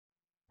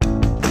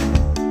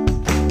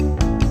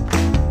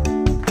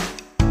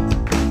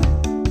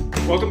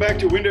Welcome back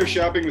to Window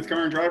Shopping with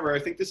Car and Driver. I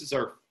think this is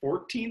our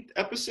 14th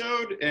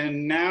episode,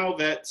 and now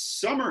that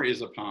summer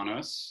is upon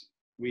us,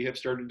 we have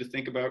started to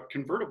think about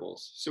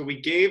convertibles. So we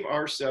gave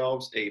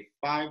ourselves a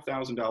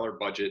 $5,000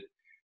 budget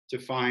to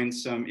find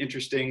some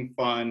interesting,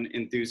 fun,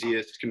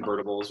 enthusiast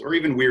convertibles, or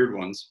even weird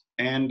ones.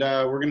 And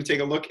we're going to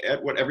take a look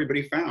at what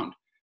everybody found.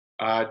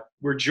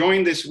 We're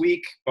joined this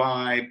week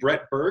by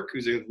Brett Berk,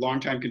 who's a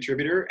longtime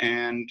contributor,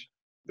 and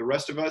the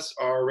rest of us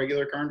are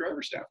regular Car and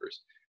Driver staffers.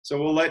 So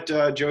we'll let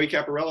Joey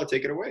Caparella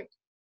take it away.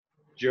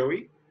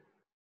 Joey?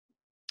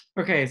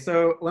 Okay,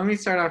 so let me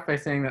start off by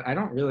saying that I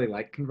don't really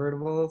like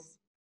convertibles.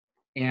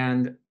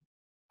 And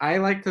I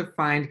like to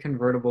find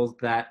convertibles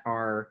that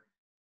are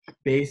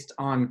based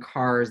on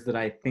cars that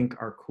I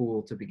think are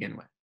cool to begin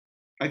with.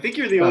 I think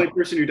you're the only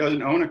person who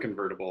doesn't own a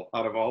convertible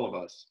out of all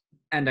of us.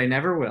 And I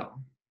never will.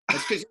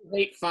 That's because you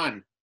hate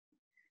fun.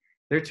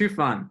 They're too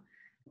fun.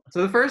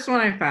 So the first one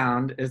I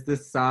found is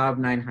this Saab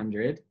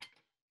 900.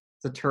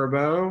 It's a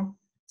turbo.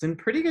 It's in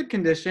pretty good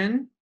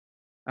condition.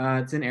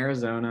 It's in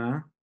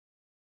Arizona,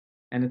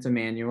 and it's a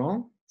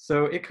manual.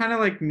 So it kind of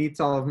like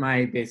meets all of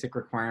my basic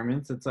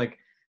requirements. It's like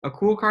a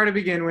cool car to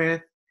begin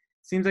with.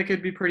 Seems like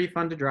it'd be pretty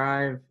fun to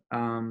drive.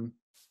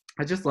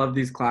 I just love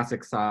these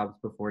classic Saabs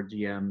before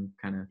GM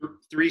kind of.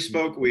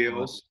 3-spoke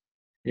wheels.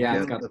 Yeah,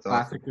 it's got the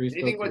classic 3-spoke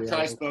Anything with wheels.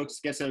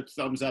 tri-spokes gets a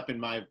thumbs up in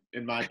my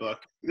book.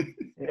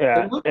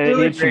 Yeah, It looks and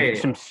really it needs great.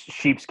 some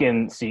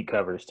sheepskin seat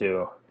covers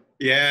too.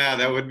 Yeah,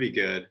 that would be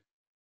good.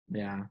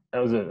 Yeah.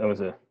 That was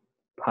a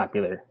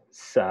popular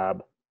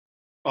Saab.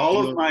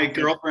 All of my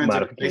girlfriends in high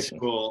Modification.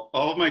 school,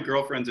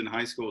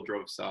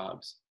 drove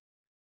Saabs.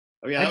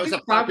 Oh yeah, I that was a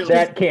think Saab- popular.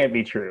 That can't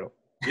be true.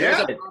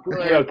 Yeah,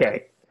 You're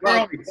okay.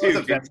 Well, Only it was two,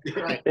 a- dude.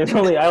 right.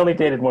 I only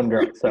dated one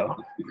girl, so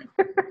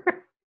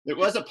It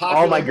was a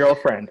popular. all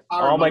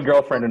my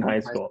girlfriend in high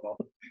school.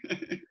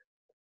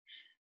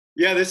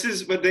 Yeah,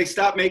 but they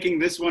stopped making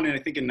this one, I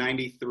think, in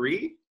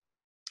 93.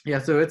 Yeah,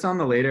 so it's on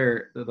the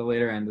later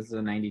end. This is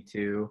a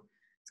 92.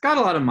 It's got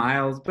a lot of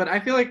miles, but I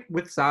feel like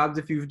with Saabs,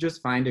 if you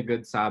just find a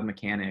good Saab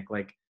mechanic,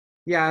 like,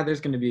 yeah,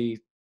 there's going to be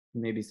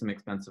maybe some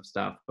expensive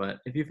stuff, but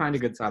if you find a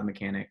good Saab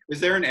mechanic.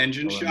 Is there an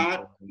engine Oh,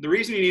 shot? The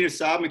reason you need a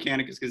Saab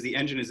mechanic is because the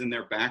engine is in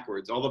there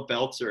backwards. All the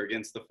belts are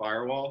against the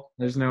firewall.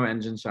 There's no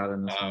engine shot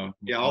in this one.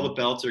 Yeah, all the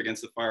belts are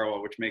against the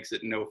firewall, which makes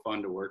it no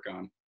fun to work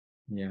on.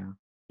 Yeah.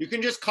 You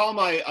can just call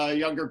my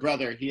younger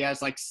brother. He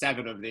has like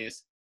 7 of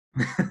these.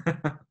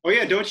 Oh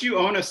yeah, don't you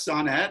own a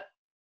Sonnet?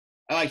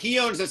 He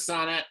owns a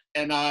Sonnet,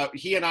 and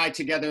he and I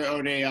together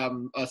own a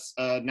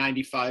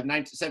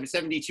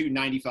 72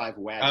 95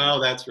 wagon. Oh,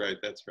 that's right.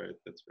 That's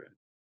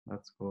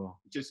cool.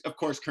 Which is, of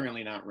course,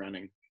 currently not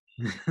running.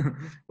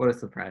 What a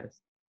surprise.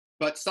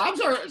 But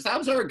Saabs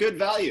are a good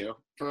value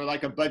for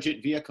like a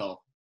budget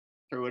vehicle,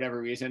 for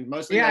whatever reason.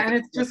 Mostly. Yeah, like and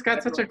it's just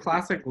got such a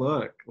classic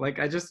look. Like,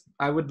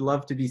 I would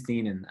love to be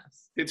seen in this.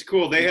 It's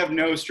cool. They have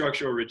no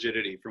structural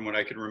rigidity from what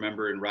I can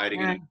remember in riding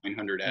Yeah. in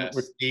a 900S.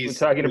 We're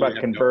talking about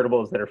have no-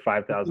 convertibles that are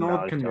 $5,000. It's an old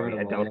Tony. I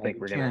convertible, don't yeah, think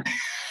you we're gonna.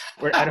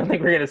 can't- I don't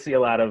think we're gonna see a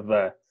lot of.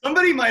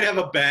 Somebody might have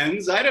a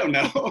Benz. I don't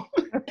know.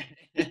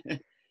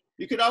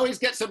 You could always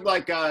get some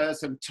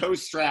some toe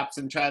straps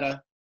and try to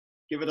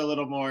give it a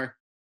little more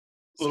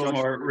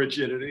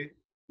Rigidity.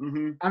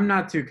 Mm-hmm. I'm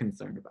not too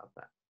concerned about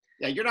that.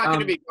 Yeah, you're not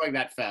going to be going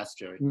that fast,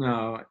 Joey.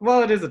 No.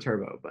 Well, it is a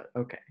turbo, but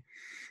okay.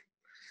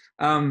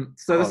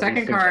 So the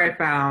second car I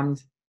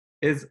found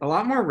is a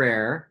lot more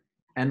rare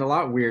and a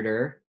lot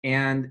weirder,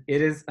 and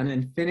it is an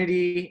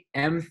Infiniti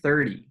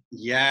M30.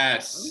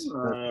 Yes.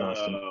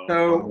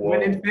 So Whoa.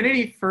 when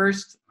Infiniti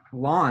first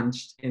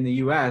launched in the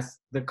US,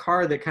 the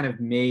car that kind of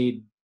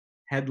made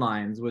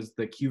headlines was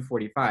the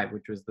Q45,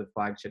 which was the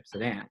flagship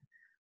sedan.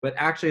 But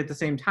actually at the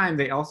same time,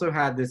 they also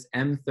had this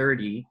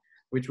M30,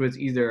 which was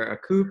either a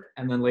coupe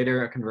and then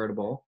later a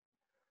convertible.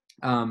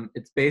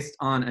 It's based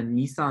on a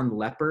Nissan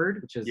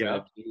Leopard, which is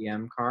a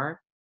JDM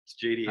car. It's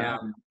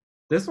JDM.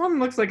 This one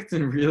looks like it's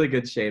in really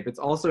good shape. It's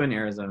also in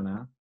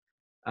Arizona.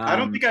 I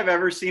don't think I've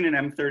ever seen an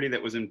M30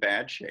 that was in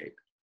bad shape.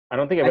 I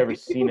don't think I've ever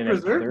seen an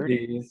preserved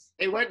M30. these.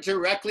 It went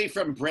directly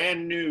from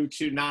brand new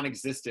to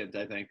non-existent,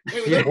 I think.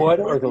 Yeah. What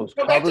are those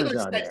Go back to covers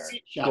the on there?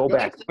 seat shop. Go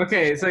back.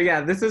 Okay, so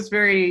yeah, this is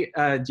very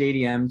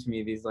JDM to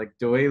me. These like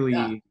doily.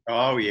 Yeah.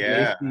 Oh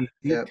yeah. lacy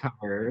seat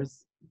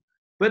covers.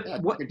 But Yeah,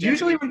 what good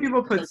usually job. when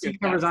people put That's seat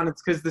good covers job. on,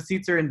 it's because the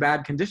seats are in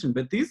bad condition.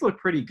 But these look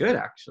pretty good,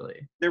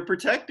 actually. They're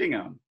protecting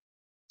them.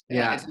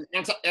 Yeah. It's an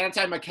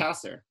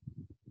anti-macassar.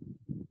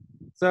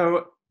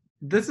 So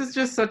this is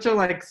just such a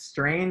like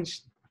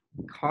strange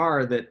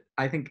car that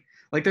I think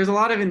like there's a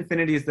lot of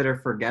Infinitis that are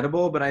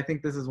forgettable, but I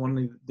think this is one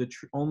of the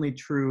only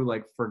true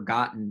like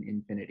forgotten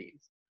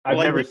Infinitis. I've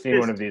Well, I never think seen this-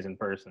 one of these in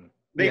person.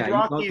 They Yeah,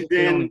 brought you- these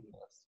they don't in. exist.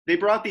 They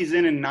brought these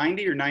in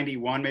 90 or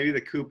 91. Maybe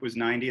the coupe was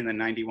 90 and then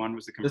 91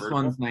 was the This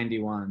convertible. one's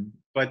 91.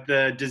 But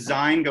the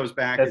design goes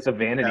back. That's as a you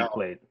can vanity tell.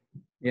 plate.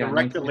 Yeah, The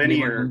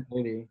rectilinear.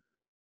 1981.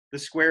 The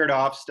squared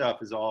off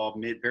stuff is all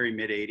very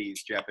mid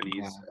 80s Japanese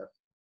Yeah. stuff.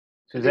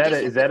 So is They that a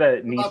just- is that a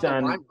about the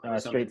Nissan line or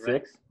something, straight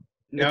right? six?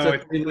 No,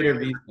 It's a 3-liter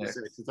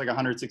V6. It's like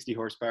 160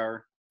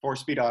 horsepower.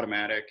 4-speed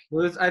automatic.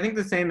 Well, it's, I think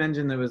the same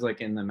engine that was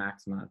like in the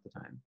Maxima at the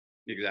time.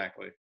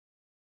 Exactly.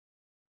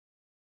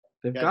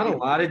 They've Yeah, got a you-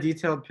 lot of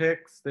detailed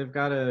pics. They've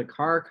got a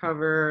car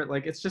cover.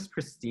 Like, it's just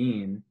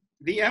pristine.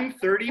 The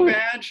M30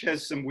 badge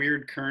has some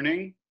weird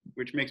kerning,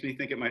 which makes me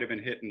think it might have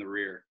been hit in the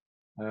rear.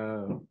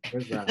 Oh,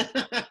 where's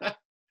that?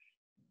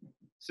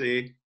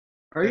 See?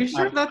 Are you That's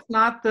sure not- that's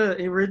not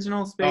the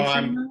original Space Oh,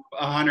 I'm Shuttle?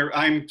 100.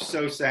 I'm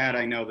so sad.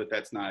 I know that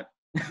that's not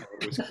how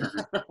it was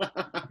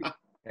kerned.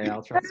 Okay,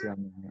 I'll trust you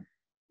on that.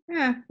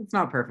 Yeah, it's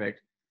not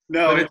perfect.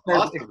 No, But it's it says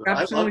awesome. though. I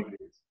love exceptionally-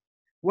 these.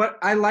 What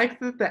I like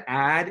that the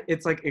ad,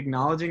 it's like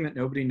acknowledging that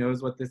nobody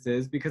knows what this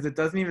is because it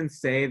doesn't even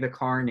say the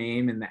car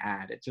name in the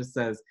ad. It just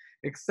says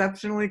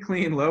exceptionally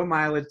clean, low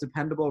mileage,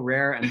 dependable,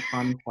 rare, and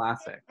fun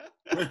classic.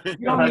 You I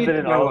don't love need that to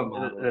it, know what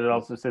model that it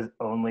also says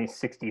only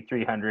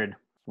 6,300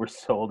 were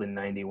sold in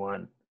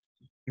 91.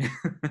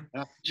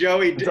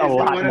 Joey, It's is a it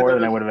lot one of more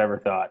than I those- would have ever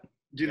thought.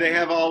 Do they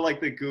have all like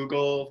the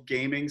Google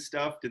gaming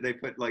stuff? Did they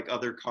put like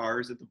other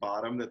cars at the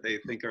bottom that they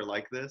think are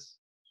like this?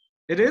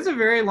 It is a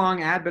very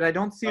long ad, but I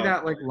don't see Oh.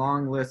 that like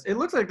long list. It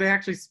looks like they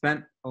actually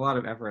spent a lot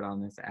of effort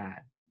on this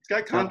ad. It's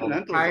got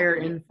Continentals. Tire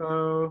on it.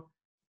 info.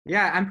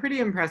 Yeah, I'm pretty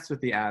impressed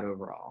with the ad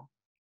overall.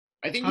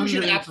 I think you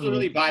should Tons of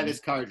absolutely buy information. this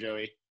car,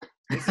 Joey.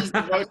 This is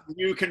the most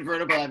new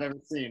convertible I've ever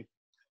seen.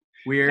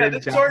 Weird. Yeah,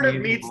 this sort of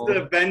Japanese meets bull.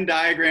 the Venn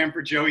diagram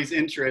for Joey's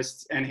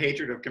interests and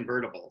hatred of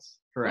convertibles.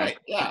 Correct. Right?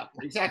 Yeah,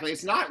 exactly.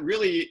 It's not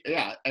really.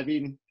 Yeah, I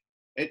mean,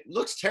 it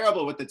looks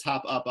terrible with the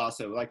top up.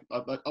 Also, like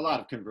a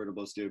lot of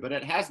convertibles do, but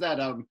it has that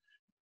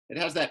it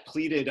has that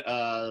pleated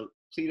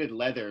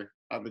leather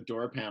on the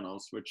door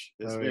panels, which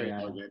is Oh, very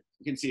yeah. elegant.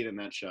 You can see it in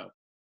that shot.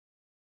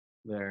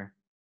 There.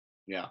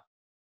 Yeah,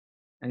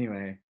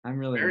 Anyway, I'm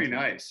really Very into it.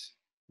 nice.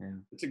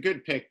 it's a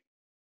good pick.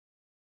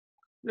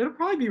 It'll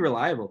probably be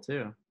reliable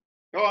too.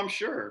 Oh, I'm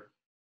sure.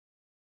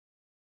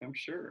 I'm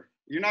sure.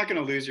 You're not going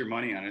to lose your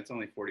money on it. It's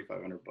only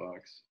 $4,500.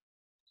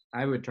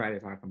 I would try to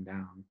talk them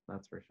down.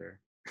 That's for sure.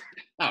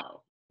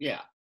 Oh,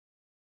 yeah.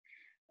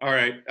 All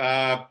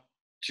right.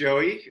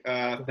 Joey,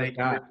 thank you very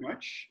got?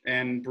 much.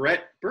 And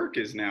Brett Berk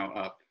is now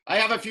up. I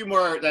have a few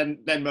more than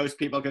most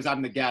people because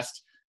I'm the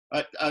guest.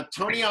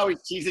 Tony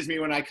always teases me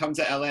when I come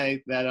to LA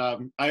that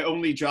I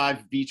only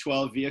drive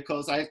V12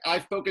 vehicles. I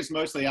focus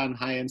mostly on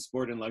high-end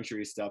sport and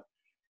luxury stuff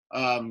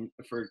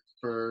for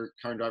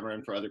Car and Driver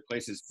and for other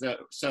places.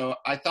 So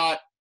I thought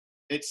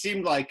it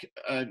seemed like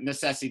a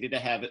necessity to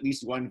have at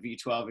least one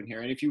V12 in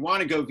here. And if you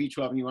want to go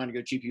V12 and you want to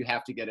go cheap, you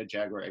have to get a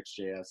Jaguar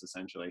XJS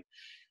essentially.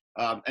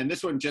 And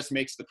this one just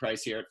makes the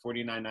price here at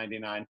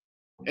 $49.99.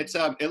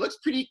 It looks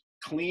pretty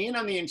clean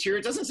on the interior.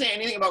 It doesn't say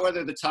anything about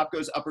whether the top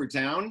goes up or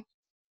down.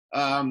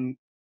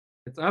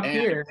 It's up And-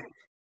 here.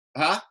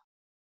 Huh?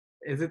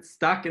 Is it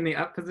stuck in the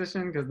up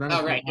position? Because then. Oh,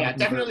 it's right. not Yeah, it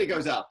definitely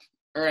goes up.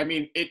 Or, I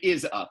mean, it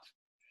is up.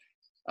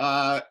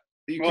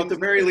 You Well, at the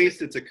very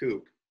least, it's a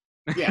coupe.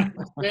 yeah.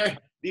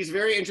 These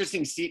very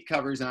interesting seat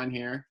covers on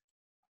here.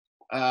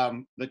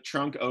 The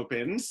trunk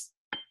opens.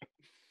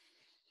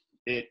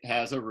 It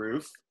has a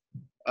roof.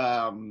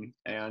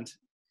 And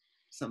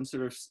some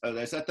sort of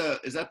is that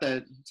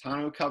the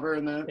tonneau cover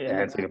in the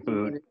Yeah, it's like a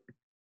boot.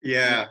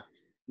 Yeah.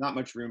 Not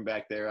much room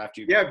back there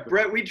after you Yeah,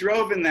 Brett, we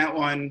drove in that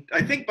one.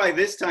 I think by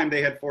this time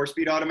they had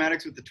 4-speed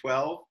automatics with the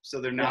 12, so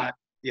they're not.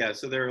 Yeah,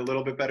 so they're a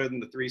little bit better than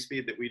the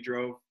 3-speed that we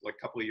drove like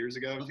a couple of years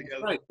ago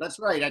together. That's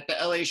right. At the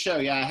LA show,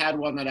 yeah, I had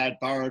one that I'd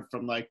borrowed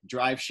from like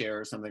DriveShare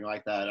or something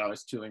like that. I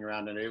was tooling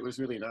around in it. It was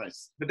really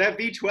nice. But that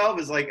V12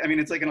 is like, I mean,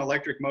 it's like an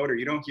electric motor.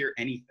 You don't hear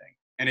anything,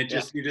 and it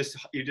just you just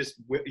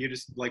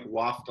like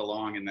waft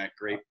along in that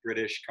great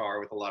British car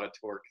with a lot of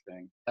torque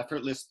thing.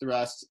 Effortless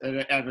thrust and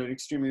an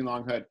extremely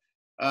long hood.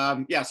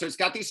 Yeah, so it's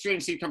got these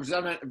strange seat covers.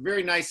 A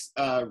very nice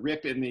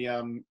rip in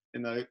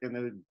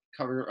the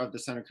cover of the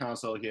center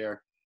console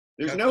here.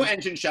 There's no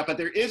engine shot, but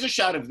there is a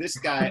shot of this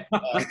guy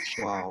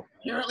Wow.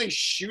 apparently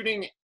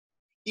shooting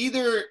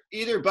either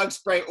bug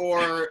spray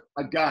or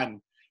a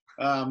gun.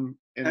 I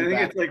think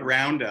it's like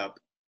Roundup.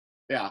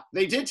 Yeah,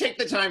 they did take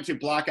the time to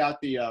block out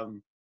the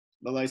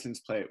license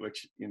plate,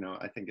 which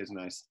I think is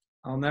nice.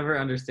 I'll never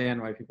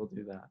understand why people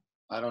do that.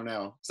 I don't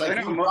know. It's like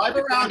I know, you most drive of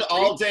the around time-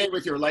 all day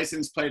with your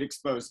license plate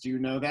exposed. Do you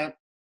know that?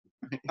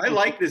 I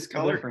like this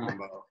color Different.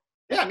 combo.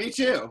 Yeah, me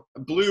too.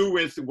 Blue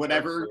with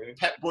whatever Okay.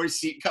 Pet Boy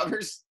seat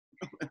covers.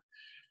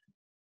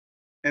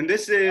 And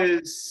this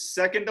is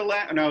second to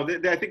last. No,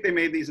 I think they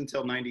made these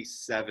until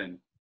 '97.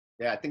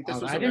 Yeah, I think this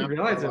Oh, was. I didn't around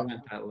realize for a it while.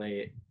 went that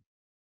late.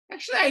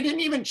 Actually, I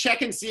didn't even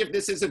check and see if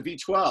this is a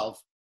V12.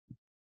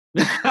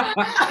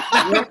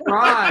 What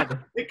fraud.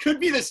 It could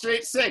be the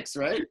straight 6,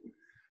 right?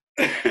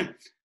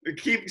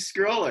 Keep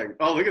scrolling.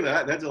 Oh, look at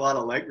that. That's a lot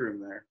of legroom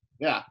there.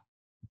 Yeah.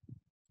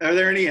 Are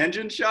there any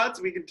engine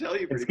shots? We can tell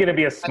you. It's pretty going to quick.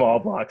 be a small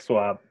block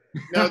swap.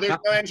 No, there's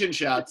no engine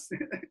shots.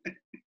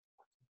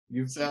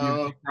 You've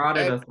So,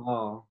 defrauded us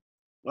all.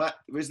 What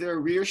was there a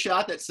rear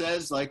shot that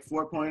says like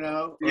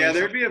 4.0? Yeah,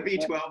 there'd be a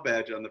V12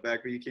 badge on the back,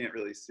 but you can't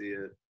really see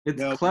it. It's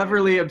No.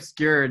 cleverly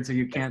obscured, so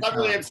you can't Not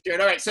really tell.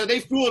 obscured. All right, so they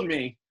fooled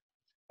me.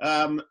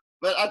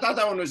 But I thought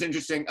that one was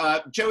interesting.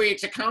 Joey,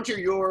 to counter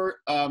your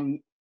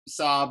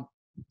Saab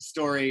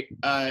story.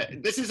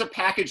 This is a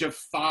package of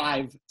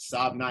 5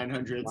 Saab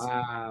 900s.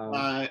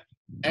 Wow.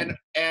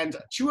 And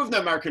 2 of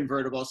them are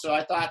convertible, so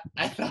I thought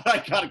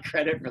I got a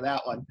credit for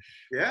that one.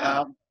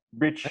 Yeah.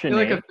 Rich I feel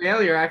like Sinead. a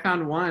failure. I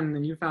found 1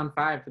 and you found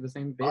 5 for the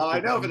same base. Oh, I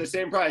know, for the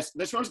same price.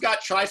 This one's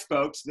got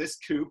tri-spokes, this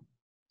coupe.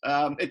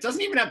 It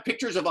doesn't even have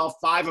pictures of all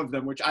 5 of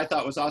them, which I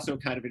thought was also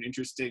kind of an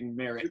interesting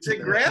merit. It's a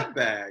grab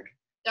bag.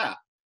 Yeah.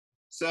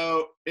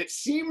 So it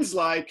seems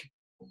like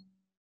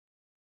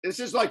this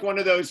is like one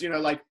of those,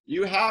 like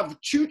you have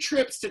 2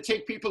 trips to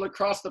take people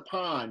across the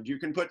pond. You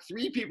can put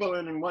 3 people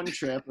in one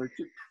trip,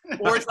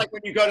 or it's like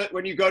when you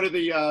go to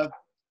the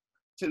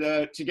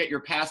to get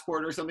your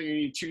passport or something, you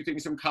need 2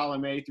 things from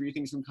column A, 3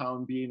 things from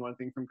column B, and 1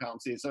 thing from column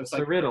C. So it's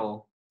like a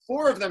riddle.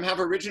 4 of them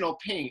have original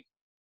paint.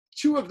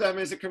 2 of them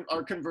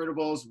are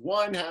convertibles.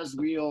 1 has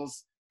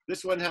wheels.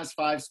 This one has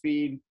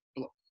 5-speed.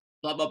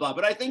 Blah blah blah.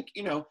 But I think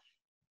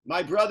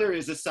my brother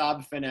is a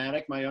Saab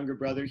fanatic. My younger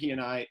brother, he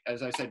and I,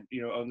 as I said,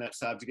 own that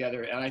Saab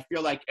together. And I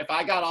feel like if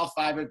I got all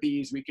 5 of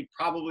these, we could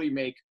probably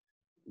make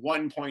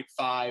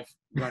 1.5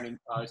 running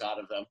cars out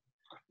of them.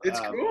 It's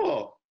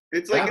cool.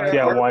 It's like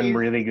one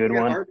really good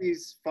one.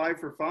 Arby's 5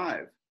 for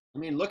 5. I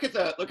mean, look at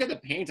the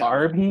paint. On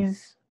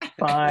Arby's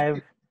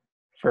 5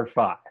 for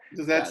 5.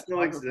 Does that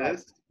still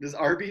exist? Does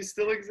Arby's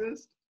still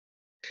exist?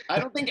 I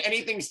don't think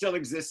anything still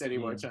exists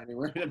anymore, Tony.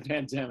 We're in a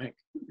pandemic.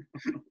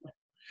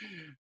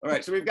 All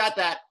right, so we've got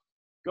that.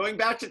 Going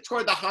back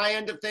toward the high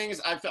end of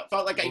things, I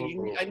felt like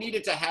I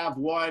needed to have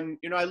one.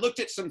 I looked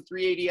at some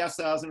 380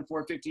 SLs and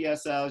 450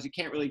 SLs. You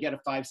can't really get a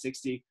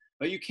 560,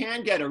 but you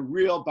can get a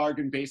real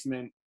bargain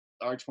basement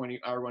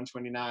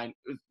R129.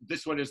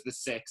 This one is the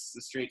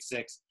straight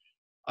 6.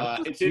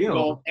 It's in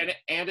gold, and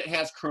it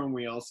has chrome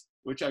wheels,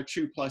 which are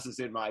 2 pluses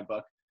in my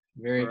book.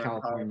 Very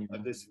California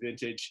of this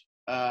vintage.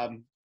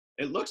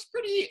 It looks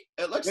pretty.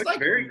 It looks like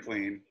very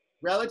clean.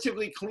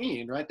 Relatively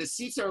clean, right? The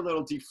seats are a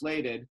little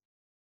deflated,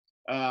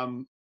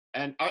 and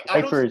I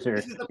don't think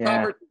this is the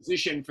proper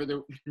position for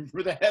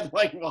the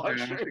headlight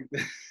washer.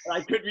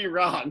 I could be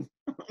wrong.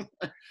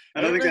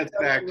 I don't think that's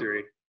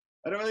factory.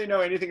 I don't really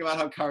know anything about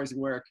how cars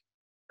work.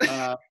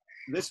 The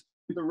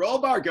roll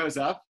bar goes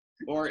up,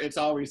 or it's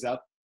always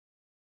up.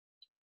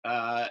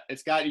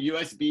 It's got a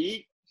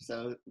USB,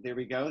 so there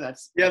we go.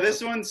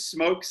 This one's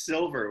smoke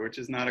silver, which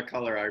is not a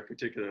color I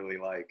particularly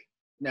like.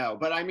 No,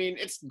 but I mean,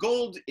 it's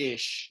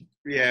gold-ish.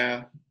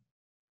 Yeah.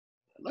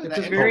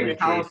 It's a very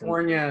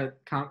California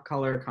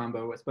color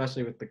combo,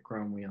 especially with the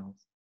chrome wheels.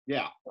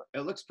 Yeah,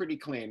 it looks pretty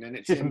clean, and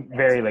it's just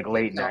very like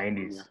late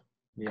 '90s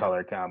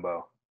color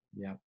combo.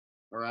 Yeah.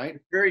 All right.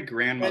 Very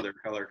grandmother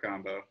color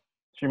combo.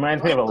 She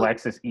reminds me of a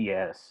Lexus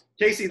ES.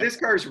 Casey, this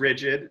car's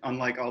rigid,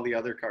 unlike all the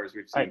other cars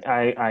we've seen.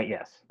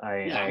 Yes, I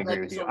agree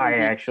with you.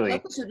 I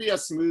think this should be a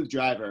smooth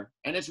driver,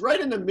 and it's right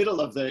in the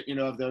middle of the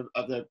of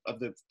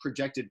the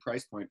projected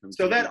price point.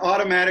 So that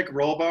automatic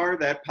roll bar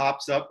that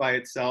pops up by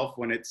itself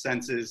when it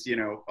senses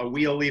a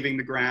wheel leaving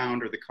the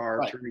ground or the car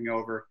turning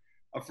over.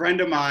 A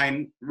friend of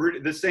mine,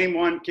 the same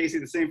one, Casey,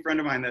 the same friend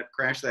of mine that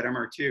crashed that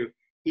MR2,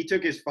 he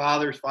took his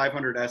father's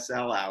 500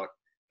 SL out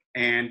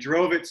and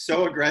drove it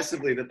so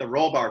aggressively that the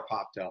roll bar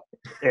popped up.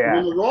 Yeah.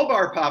 When the roll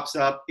bar pops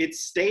up, it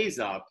stays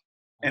up.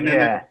 And then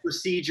there's a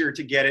procedure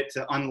to get it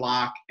to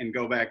unlock and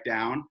go back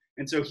down.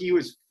 And so he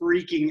was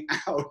freaking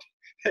out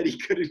that he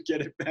couldn't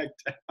get it back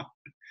down.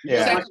 You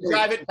just have to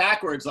drive it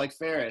backwards like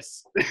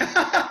Ferris.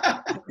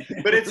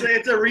 But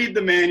it's a read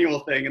the manual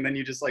thing, and then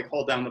you just like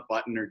hold down the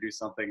button or do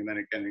something, and then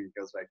it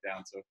goes back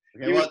down. So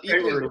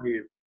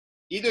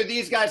either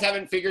these guys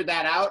haven't figured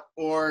that out,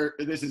 or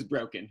this is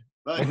broken.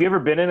 But have you ever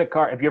been in a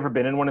car? Have you ever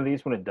been in one of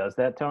these when it does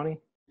that, Tony?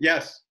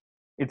 Yes.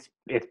 It's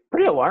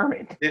pretty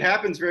alarming. It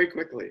happens very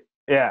quickly.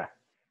 Yeah.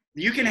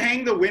 You can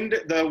hang the wind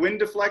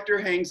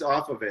deflector hangs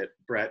off of it,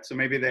 Brett. So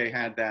maybe they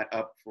had that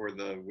up for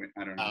the wind.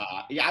 I don't know.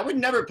 Yeah, I would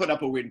never put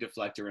up a wind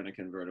deflector in a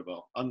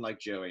convertible, unlike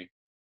Joey.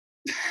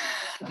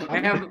 I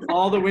have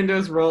all the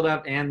windows rolled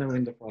up and the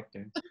wind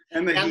deflector.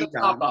 And the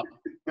top up.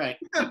 Right.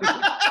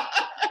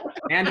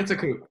 And it's a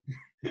coupe.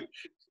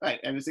 Right,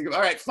 and it's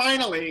all right.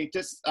 Finally,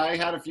 I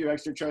had a few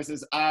extra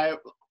choices. I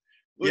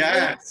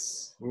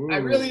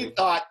really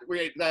thought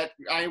that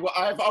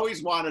I've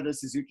always wanted a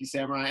Suzuki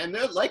Samurai, and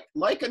they're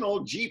like an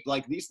old Jeep.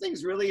 Like these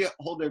things really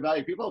hold their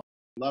value. People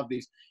love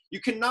these. You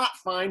cannot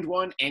find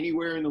one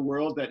anywhere in the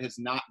world that has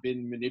not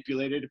been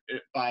manipulated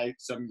by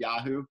some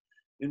Yahoo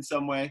in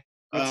some way.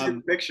 Let's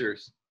see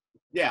pictures.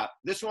 Yeah,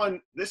 this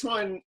one.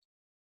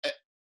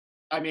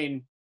 I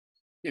mean,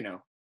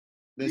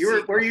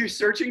 were you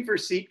searching for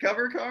seat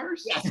cover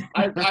cars? Yes,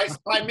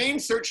 my main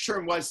search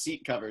term was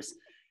seat covers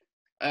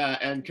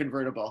and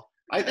convertible.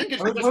 I think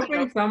it's. I was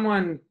hoping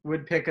someone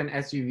would pick an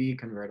SUV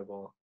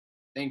convertible.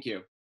 Thank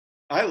you.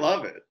 I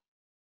love it.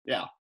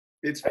 Yeah,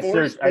 it's.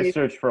 I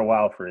searched for a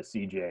while for a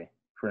CJ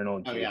for an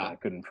old Jeep. Yeah. And I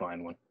couldn't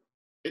find one.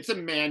 It's a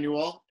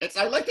manual.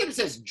 I like that it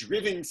says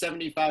driven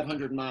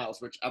 7,500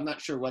 miles, which I'm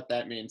not sure what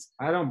that means.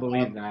 I don't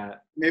believe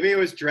that. Maybe it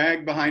was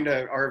dragged behind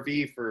an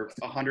RV for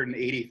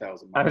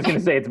 180,000 miles. I was going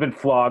to say it's been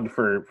flogged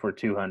for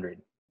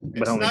 200.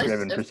 but only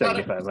driven for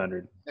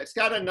 7,500. It's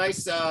got a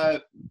nice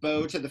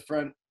bow to the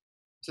front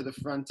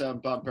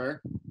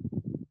bumper.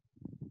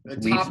 The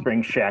Leaf top,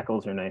 spring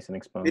shackles are nice and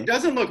exposed. It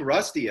doesn't look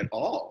rusty at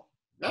all.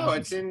 no,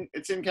 it's in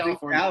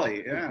California.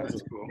 Cali, yeah,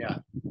 that's cool. Yeah.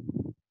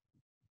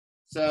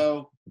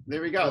 So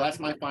there we go. That's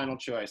my final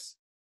choice.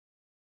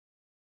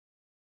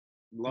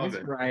 Love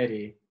Nice it.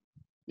 variety.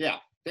 Yeah.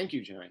 Thank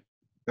you, Joey.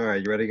 All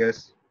right, you ready,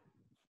 guys?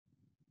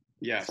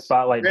 Yes.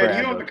 Spotlight Brad,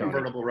 Brad, you own though, the Tony.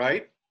 convertible,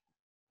 right?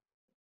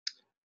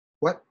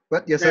 What?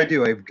 Yes, Okay. I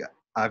do.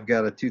 I've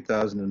got a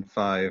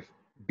 2005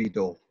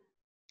 Beetle.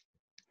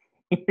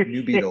 You're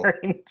New Beetle.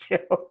 sharing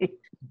Joey.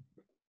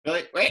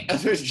 Really? Wait,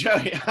 there's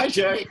Joey. Hi,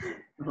 Joey.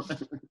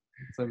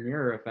 It's a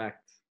mirror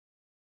effect.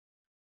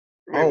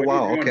 Wait, Oh what are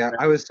wow. you doing, Okay,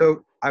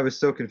 Brad? I was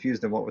so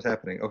confused on what was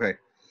happening. Okay.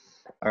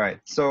 All right.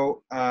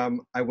 So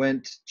I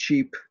went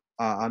cheap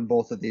on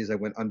both of these. I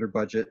went under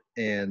budget,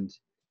 and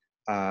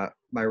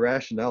my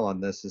rationale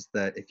on this is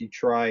that if you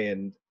try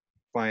and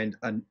find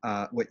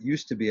what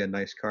used to be a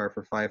nice car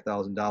for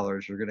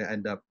 $5,000, you're going to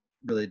end up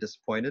really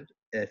disappointed.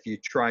 If you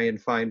try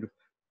and find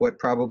what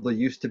probably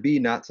used to be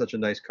not such a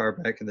nice car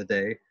back in the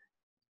day,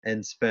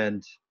 and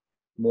spend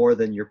more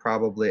than you're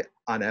probably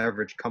on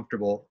average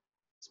comfortable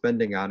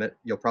spending on it,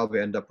 you'll probably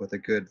end up with a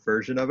good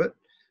version of it.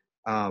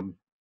 I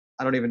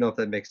don't even know if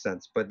that makes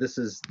sense, but this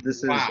is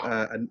Wow.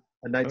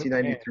 a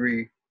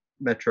 1993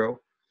 Metro,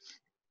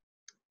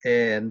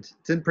 and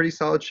it's in pretty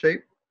solid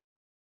shape.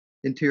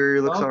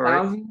 Interior looks all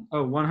right. 12,000?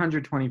 Oh,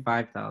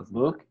 125,000.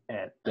 Look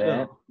at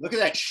that Look at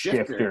that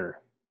shifter. shifter.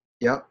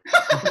 Yep.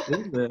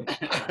 Is it?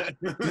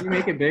 Can you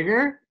make it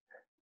bigger?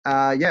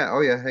 Yeah. Oh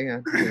yeah. Hang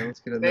on. Yeah,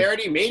 let's get in They there.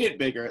 already made it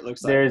bigger, it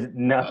looks like. There's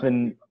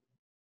nothing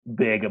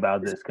big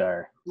about this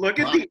car. Look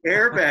at the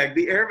airbag.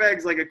 The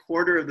airbag's like a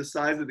quarter of the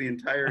size of the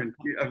entire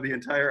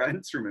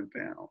instrument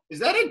panel. Is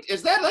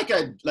that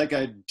like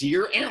a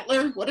deer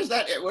antler? What is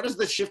that? What is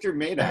the shifter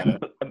made out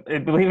of? I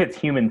believe it's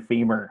human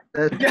femur.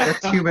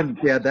 That's human.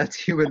 Yeah, that's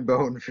human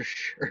bone for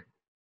sure.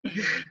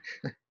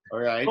 All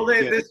right. Well,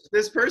 good.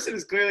 this person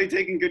is clearly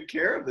taking good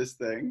care of this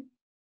thing.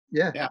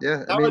 Yeah. Yeah.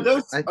 Yeah. Now, are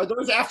those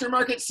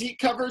aftermarket seat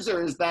covers,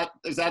 or is that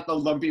the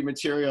lumpy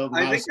material?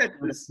 I think that's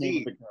the mouse name of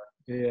seat. the car?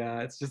 Yeah,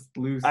 it's just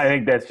loose. I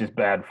think that's just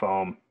bad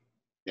foam.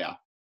 Yeah.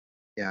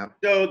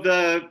 So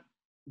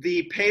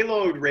the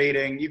payload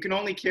rating, you can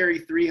only carry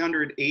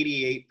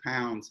 388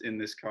 pounds in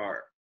this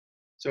car.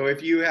 So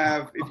if you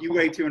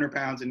weigh 200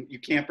 pounds and you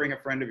can't bring a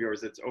friend of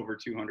yours that's over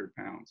 200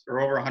 pounds or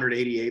over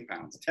 188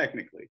 pounds,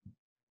 technically.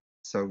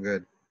 So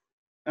good.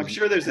 I'm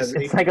sure there's a It's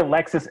safety. like a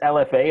Lexus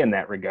LFA in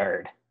that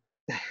regard.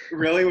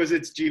 Really? Was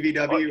its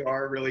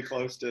GVWR really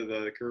close to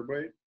the curb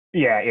weight?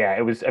 Yeah.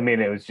 It was. I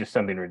mean, it was just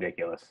something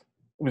ridiculous.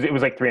 It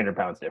was like 300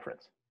 pounds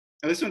difference.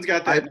 Oh, this one's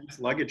got that nice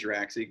luggage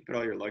rack, so you can put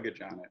all your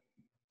luggage on it.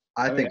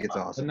 I Oh, think yeah. it's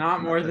awesome. But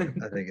not more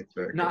than- I think it's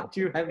very Not cool.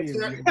 too heavy. Is as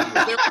there, you-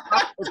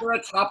 is there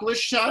a topless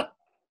shot?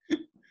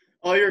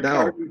 All your No.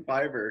 carbon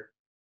fiber.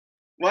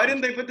 Why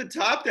didn't they put the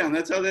top down?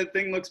 That's how that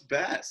thing looks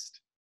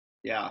best.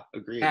 Yeah,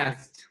 agreed.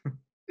 Best.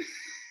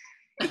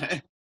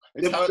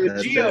 It's how it-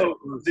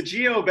 The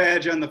Geo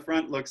badge on the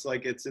front looks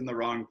like it's in the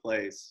wrong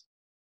place.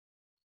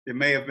 It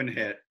may have been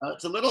hit.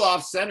 it's a little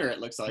off center. It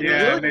looks like.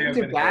 Yeah, We're it may really have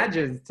into been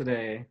badges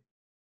today.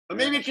 But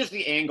maybe it's just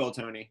the angle,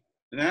 Tony.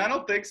 No, I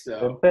don't think The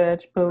so.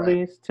 badge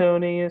police,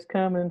 Tony is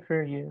coming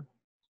for you.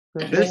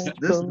 The This badge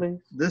this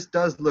police. this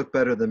does look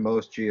better than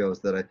most Geos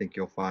that I think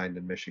you'll find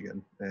in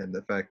Michigan, and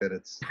the fact that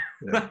it's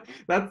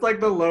That's like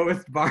the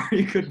lowest bar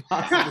you could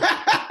possibly.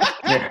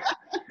 Yeah.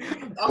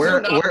 Also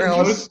Where not the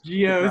else- Most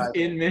geos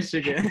in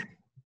Michigan.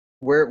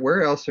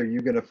 where else are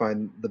you gonna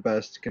find the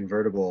best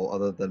convertible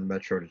other than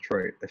Metro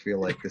Detroit? I feel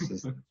like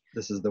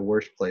this is the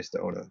worst place to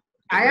own it.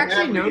 I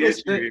actually Yeah,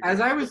 noticed yeah, that as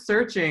I was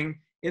searching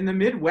in the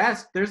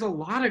Midwest, there's a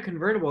lot of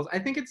convertibles. I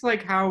think it's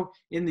like how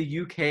in the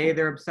UK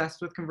they're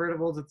obsessed with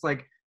convertibles. It's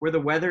like where the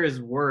weather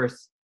is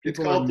worse. It's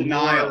people called are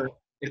denial. more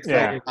It's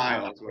excited called denial.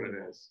 about That's what it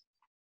is.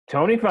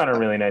 Tony found a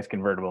really nice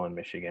convertible in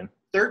Michigan.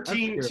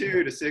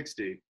 13.2 to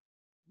 60.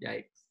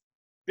 Yikes.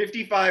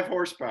 55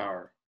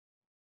 horsepower.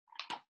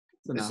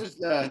 That's This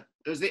enough.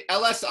 there's the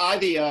LSI,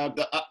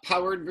 the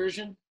powered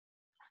version.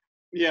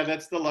 Yeah,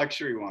 that's the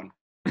luxury one.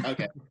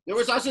 Okay. There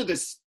was also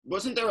this.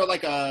 Wasn't there a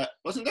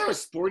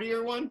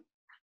sportier one?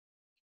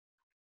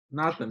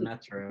 Not the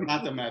Metro.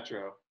 Not the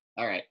Metro.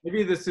 All right.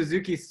 Maybe the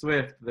Suzuki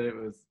Swift that it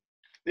was.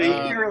 Yeah, you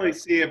can't really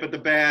see it, but the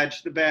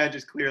badge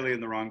is clearly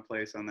in the wrong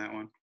place on that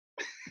one.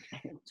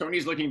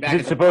 Tony's looking back.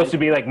 Is it supposed to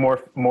be like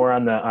more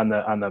on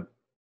the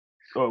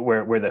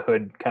where the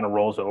hood kind of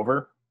rolls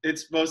over?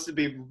 It's supposed to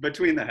be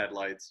between the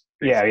headlights.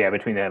 Yeah,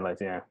 between the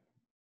headlights. Yeah.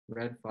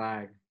 Red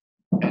flag.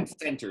 and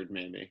centered,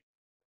 maybe?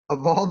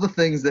 Of all the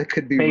things that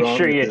could be Make wrong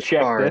sure with you this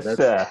check car, this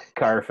that's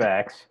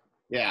Carfax.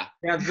 Yeah.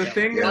 Yeah, the Yeah.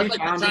 thing that Sounds we like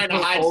you're found trying to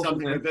was hide holes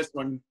something in with it. this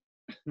one.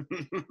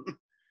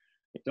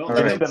 Don't All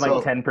They right, spent so-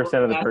 like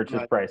 10% of the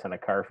purchase price on a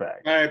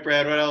Carfax. All right,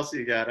 Brad, what else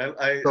you got?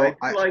 I So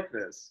do like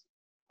this.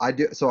 I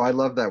do. So I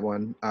love that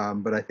one.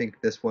 But I think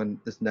this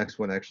next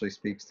one actually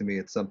speaks to me.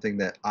 It's something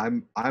that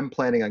I'm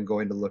planning on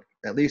going to look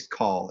at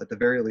the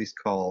very least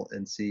call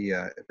and see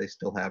if they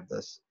still have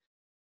this.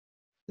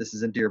 This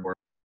is in Dearborn.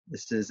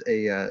 This is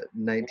a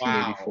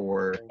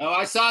 1984. Oh,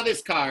 I saw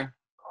this car.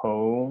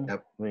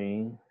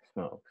 Holy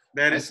smokes!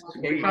 That is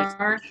sweet.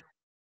 Car.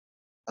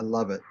 I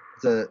love it.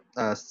 It's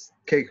a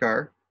K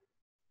car,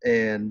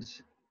 and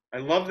I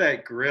love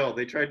that grill.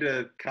 They tried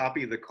to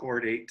copy the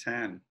Cord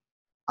 810.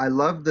 I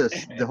love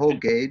this. The whole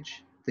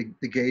gauge. The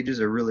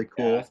gauges are really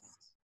cool. Yes.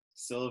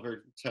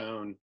 Silver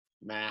tone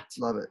matte.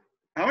 Love it.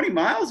 How many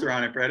miles are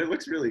on it, Brett? It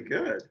looks really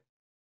good.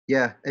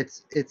 Yeah,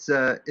 it's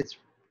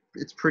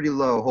pretty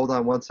low. Hold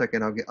on one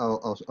second. I'll get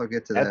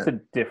to That's that.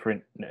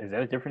 Is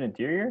that a different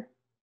interior?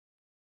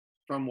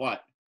 From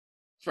what?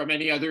 From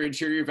any other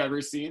interior you've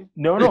ever seen?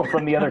 No,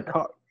 from the other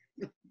car.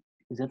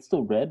 Is that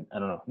still red? I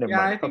don't know. Never Yeah,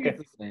 mind. I think Okay.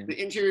 it's the same.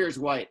 The interior is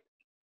white.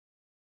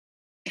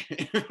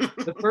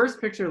 The first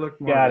picture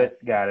looked more. Got it.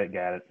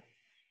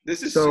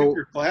 This is So-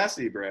 super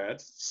classy, Brad.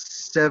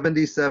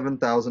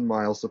 77,000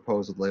 miles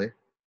supposedly.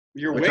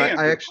 You're Which way I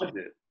under actually-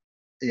 budget.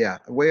 Yeah,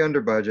 way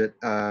under budget.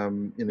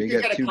 You You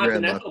got get a $2,000 left.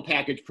 continental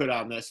package put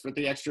on this for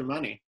the extra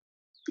money.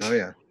 Oh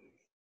yeah,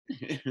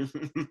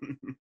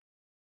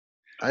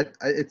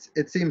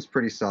 it seems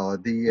pretty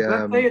solid.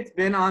 Let's say it's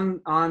been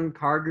on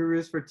Car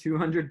Gurus for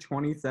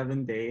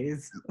 227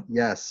 days.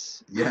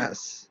 Yes.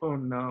 Oh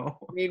no,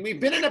 I mean, we've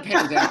been in a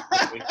pandemic.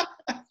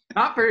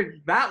 not for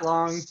that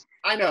long.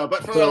 I know,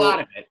 but for a So- lot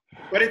of it.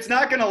 But it's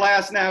not going to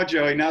last now,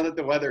 Joey, now that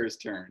the weather has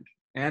turned.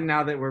 And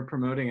now that we're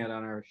promoting it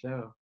on our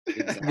show,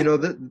 You know,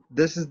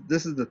 this is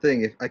the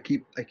thing. If I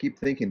keep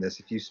thinking this,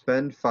 if you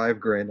spend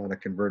 $5,000 on a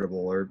convertible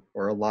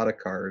or a lot of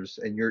cars,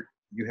 and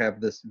you have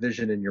this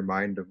vision in your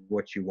mind of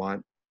what you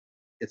want,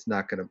 it's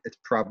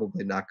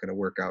probably not gonna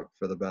work out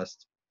for the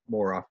best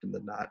more often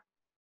than not.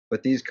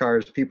 But these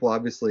cars, people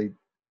obviously,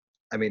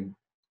 I mean,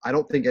 I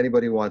don't think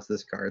anybody wants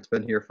this car. It's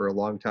been here for a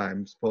long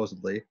time,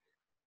 supposedly,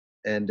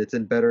 and it's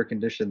in better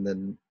condition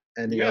than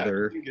any Yeah,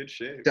 other it's in good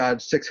shape.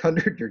 Dodge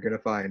 600 you're gonna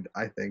find,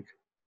 I think.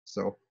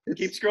 So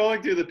Keep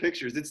scrolling through the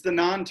pictures. It's the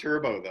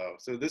non-turbo, though,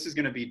 so this is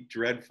going to be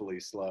dreadfully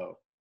slow.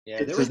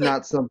 Yeah, this is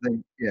not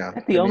something. Yeah.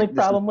 That's the only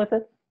problem with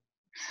it.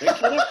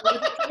 There's a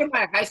kid in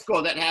my high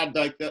school that had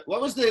like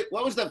what was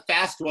the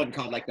fast one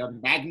called, like the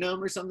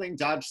Magnum or something?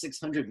 Dodge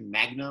 600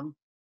 Magnum.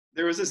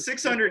 There was a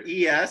 600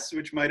 ES,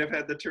 which might have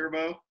had the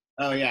turbo.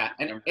 Oh yeah,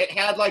 and it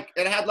had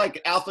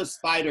like Alpha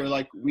Spider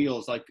like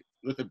wheels, like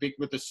with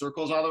the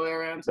circles all the way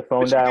around. The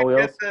phone But dial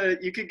wheels.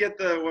 you could get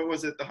the, what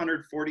was it, the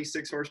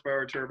 146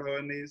 horsepower turbo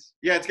in these.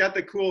 Yeah, it's got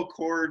the cool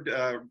Cord,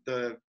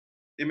 the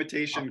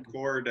imitation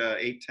Cord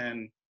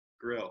 810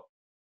 grill.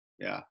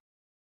 Yeah,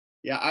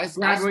 I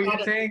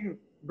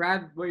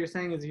Brad, what saw you're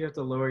saying is you have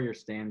to lower your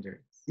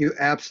standards. You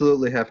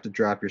absolutely have to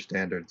drop your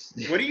standards.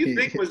 What do you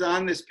think was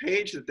on this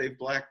page that they've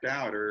blacked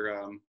out or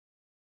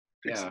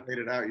Yeah.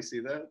 pixelated out? You see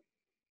that?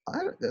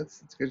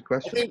 That's a good I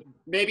question. think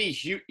maybe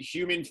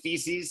human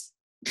feces.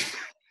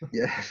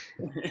 Yeah.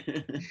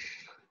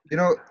 You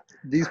know,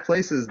 these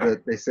places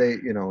that they say,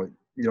 you know,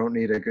 you don't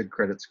need a good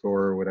credit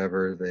score or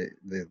whatever,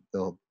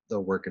 they'll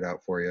work it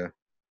out for you.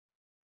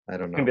 I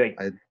don't It's gonna know.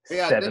 be like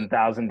Yeah,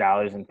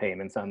 $7,000 in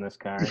payments on this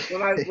car.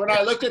 When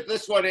I looked at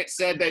this one, it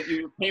said that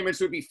your payments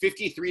would be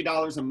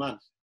 $53 a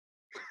month.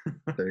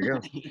 There you go.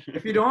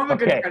 If you don't have a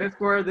Okay. good credit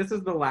score, this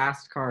is the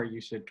last car you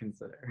should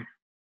consider.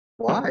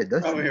 Why? That's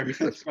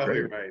That's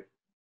probably great. right.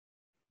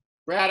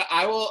 Brad,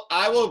 I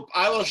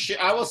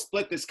will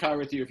split this car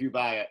with you if you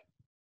buy it.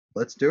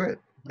 Let's do it.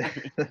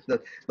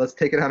 Let's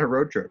take it on a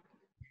road trip.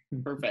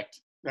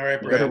 Perfect. All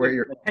right, You gotta Brad. wear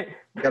your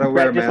gotta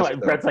wear a Brett mask. though.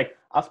 Brett's like,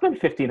 I'll spend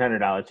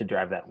 $1,500 to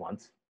drive that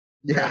once.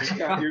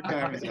 Yeah. Your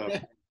time is up.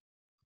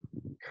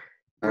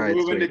 All right.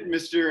 Moving to Sweet.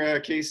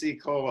 Mr. Casey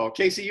Colwell.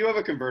 Casey, you have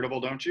a convertible,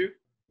 don't you?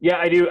 Yeah,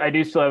 I do. I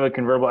do still have a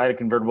convertible. I had a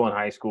convertible in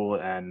high school,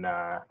 and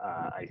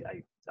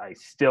I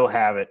still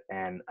have it,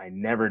 and I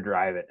never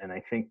drive it. And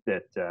I think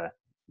that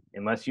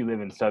unless you live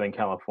in Southern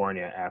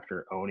California,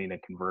 after owning a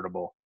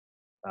convertible,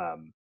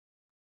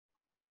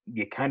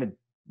 you're kind of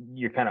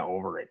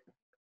over it.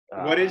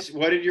 What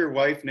did your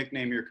wife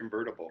nickname your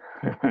convertible?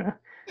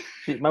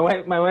 My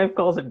wife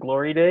calls it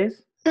Glory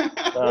Days,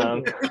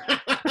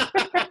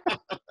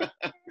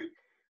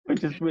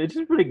 which is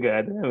pretty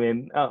good. I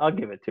mean, I'll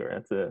give it to her.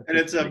 It's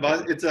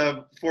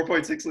a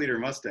 4.6 liter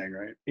Mustang,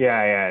 right?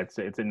 Yeah. It's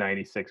a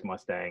 '96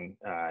 Mustang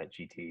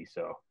GT.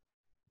 So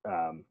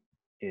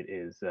it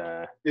is.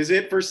 Is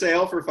it for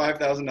sale for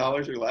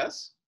 $5,000 or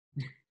less?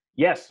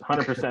 Yes,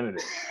 100%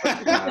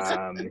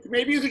 it is.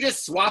 Maybe you could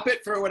just swap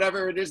it for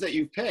whatever it is that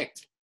you've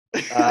picked.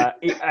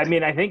 I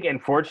mean, I think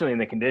unfortunately in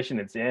the condition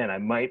it's in, I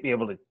might be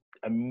able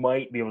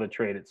to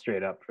trade it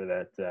straight up for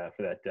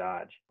that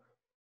Dodge.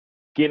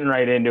 Getting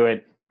right into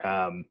it.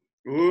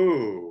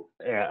 Ooh.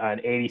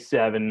 An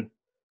 '87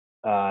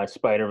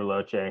 Spider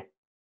Veloce.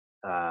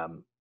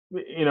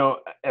 You know,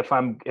 if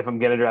I'm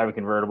gonna drive a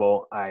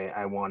convertible,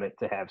 I want it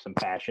to have some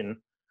passion.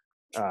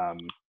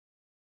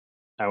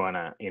 I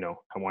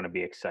wanna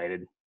be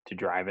excited. to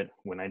drive it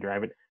when I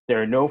drive it.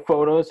 There are no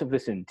photos of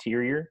this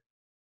interior.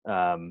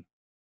 That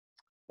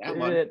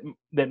one.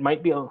 That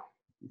might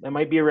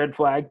be a red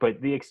flag,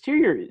 but the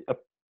exterior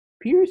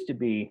appears to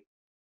be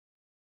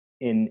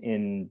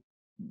in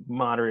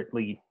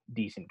moderately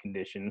decent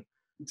condition.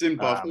 It's in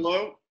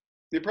Buffalo.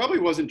 It probably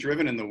wasn't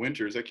driven in the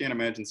winters. I can't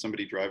imagine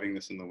somebody driving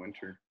this in the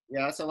winter.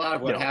 Yeah, that's a lot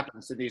of what No.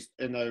 happens to these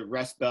in the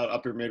Rust Belt,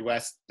 Upper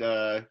Midwest.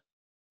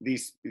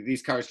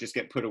 These cars just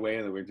get put away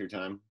in the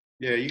wintertime.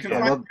 Yeah, you can I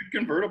find love-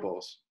 good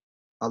convertibles.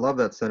 I love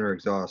that center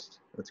exhaust.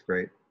 That's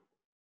great.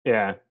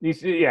 Yeah,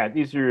 these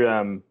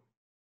are.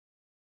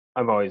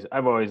 I've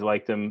always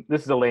liked them.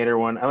 This is a later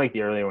one. I like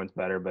the earlier ones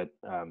better, but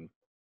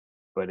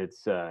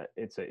it's a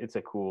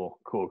cool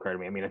car to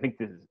me. I mean, I think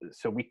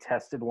we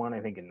tested one. I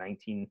think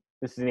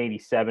this is an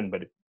 '87,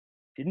 but it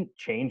didn't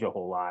change a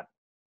whole lot.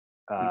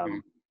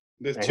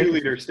 The I think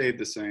 2-liter stayed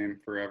the same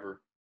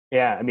forever.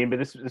 Yeah, I mean, but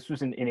this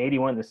was in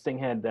 '81. This thing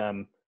had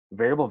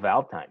variable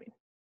valve timing.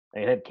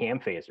 It had cam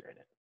phaser in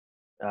it,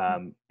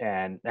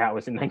 and that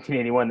was in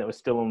 1981. That was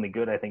still only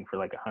good, I think, for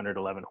like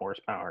 111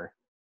 horsepower.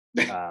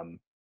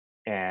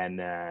 And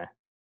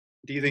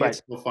Do you think it's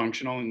still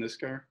functional in this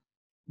car?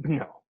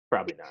 no,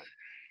 probably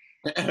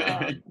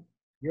not.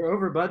 You're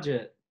over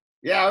budget.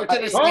 Yeah, I was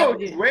gonna say. Oh,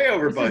 he's way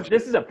over budget.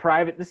 This is a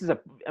private.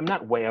 I'm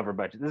not way over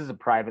budget. This is a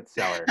private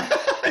seller.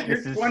 You're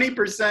this is-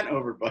 20%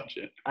 over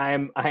budget. I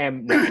am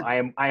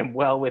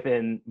well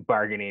within the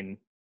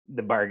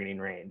bargaining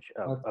range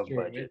of That's true.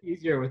 budget. It's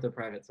easier with a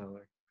private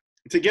seller.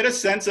 To get a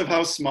sense of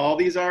how small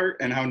these are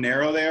and how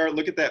narrow they are,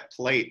 look at that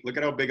plate. Look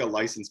at how big a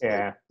license plate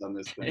Yeah. is on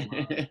this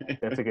thing.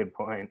 That's a good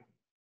point.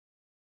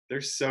 They're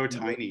so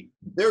tiny.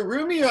 They're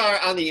roomier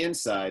on the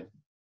inside.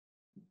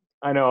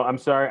 I know. I'm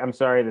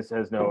sorry. This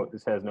has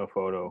no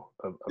photo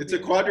of It's the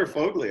a inside.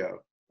 quadrifoglio.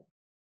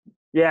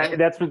 Yeah,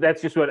 that's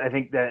just what I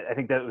think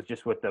that was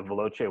just what the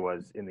Veloce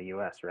was in the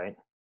U.S., right?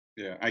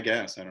 Yeah, I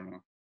guess. I don't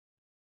know.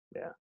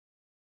 Yeah.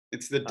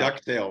 It's the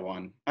ducktail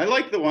one. I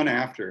like the one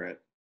after it.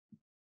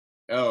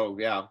 Oh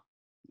yeah,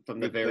 from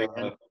the With very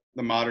end.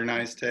 the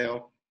modernized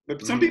tail.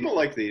 But some Mhm. people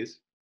like these.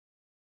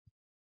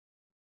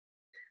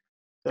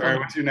 All right,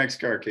 what's your next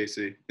car,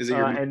 Casey? Is it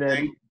your and then-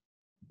 thing?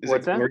 Is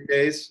what's it that? Glory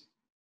Days?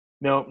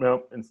 No,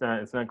 it's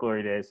not. It's not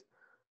Glory Days,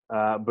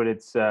 but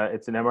it's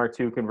an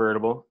MR2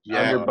 convertible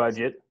Yeah. under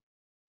budget.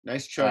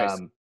 Nice choice.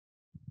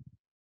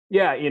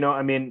 Yeah,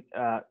 I mean,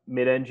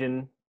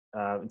 mid-engine.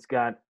 It's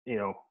got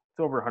it's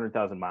over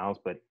 100,000 miles,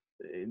 but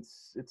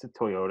it's a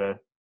Toyota.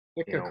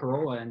 Like You a know.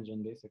 Corolla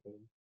engine, basically.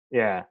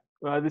 Yeah.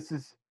 This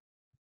is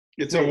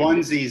It's a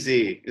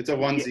 1ZZ. It's a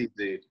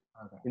 1ZZ.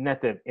 isn't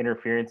that the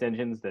interference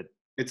engines that?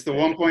 It's the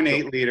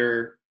 1.8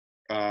 liter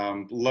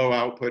low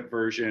output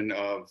version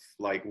of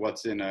like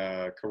what's in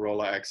a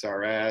Corolla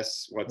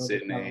XRS, what's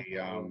Lotus in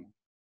Elise.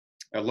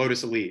 a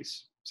Lotus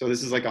Elise. So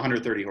this is like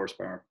 130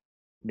 horsepower.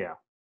 Yeah.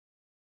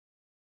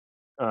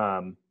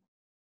 I've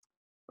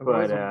But,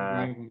 always wondered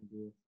how you're gonna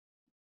do it.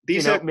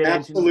 These You know, have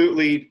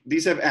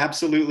mid-engine-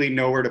 absolutely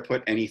nowhere to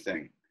put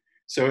anything.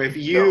 So if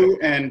you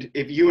and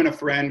a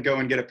friend go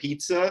and get a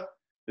pizza,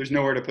 there's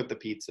nowhere to put the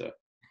pizza.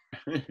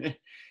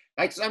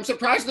 I'm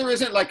surprised there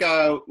isn't like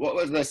what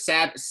was the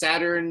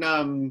Saturn?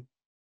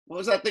 What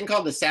was that thing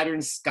called? The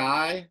Saturn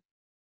Sky?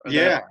 Or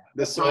Yeah,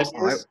 the Solstice?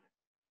 Solstice.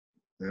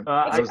 Yeah.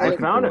 I was looking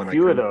for found one, a I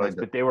few of couldn't those, find it.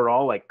 but they were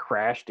all like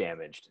crash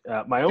damaged.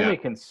 My only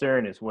Yeah.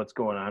 concern is what's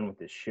going on with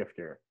this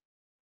shifter.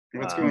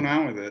 What's going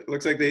on with it?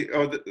 Looks like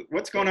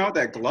what's going on with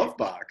that glove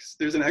box?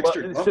 There's an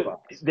extra glove So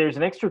box. there's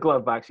an extra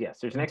glove box. Yes,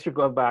 there's an extra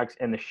glove box,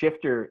 and the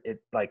shifter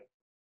it like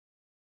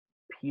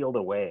peeled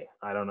away.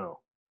 I don't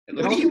know. It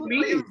What do looks- you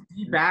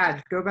mean?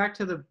 Badge. Go back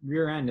to the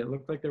rear end. It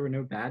looked like there were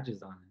no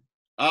badges on it.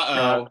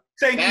 Uh-oh.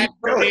 Thank Bad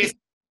you, Tony. police.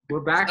 We're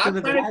back to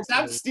the badges.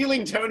 Stop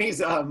stealing Tony's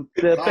The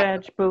box.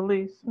 badge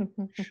police.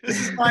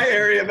 This is my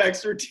area of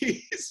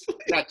expertise.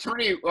 Yeah,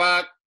 Tony,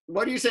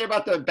 what do you say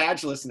about the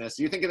badgelessness?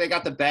 You think they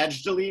got the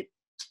badge delete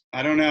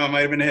I don't know.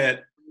 Might have been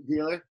hit.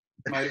 dealer?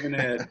 Might have been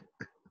hit.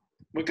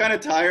 What kind of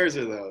tires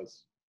are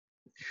those?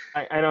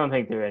 I don't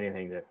think they're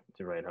anything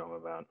to write home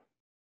about.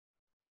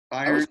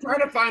 I Iron. was trying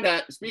to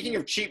find speaking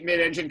of cheap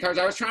mid-engine cars,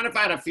 I was trying to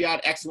find a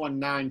Fiat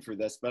X19 for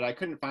this, but I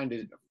couldn't find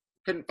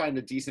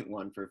a decent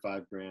one for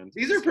 $5,000.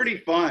 These are pretty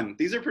fun.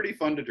 These are pretty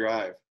fun to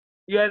drive.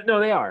 Yeah, no,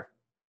 they are.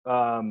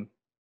 And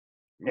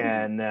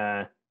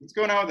What's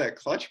going on with that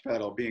clutch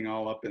pedal being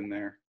all up in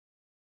there?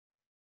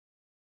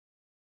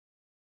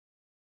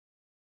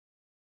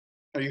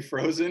 Are you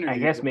frozen? I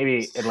guess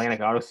maybe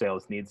Atlantic Auto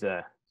Sales needs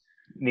a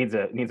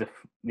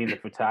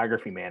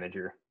photography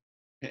manager.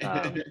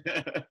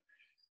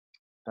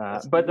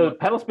 But the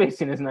pedal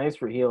spacing is nice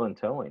for heel and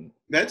towing.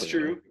 That's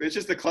true. It's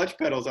just the clutch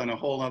pedal's on a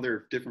whole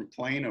other different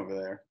plane over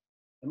there.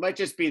 It might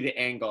just be the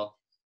angle.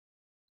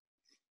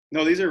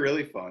 No, these are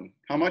really fun.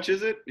 How much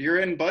is it? You're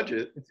in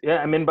budget. Yeah,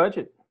 I'm in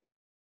budget.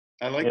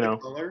 I like You the know.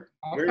 color.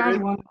 I Where found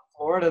is- one in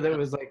Florida that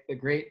was like the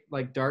great,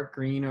 like dark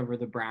green over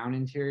the brown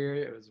interior.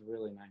 It was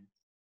really nice.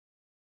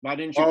 Why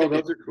didn't you Oh, pick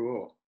it? those are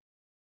cool.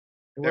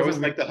 It That was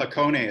wasn't like the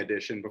Hakone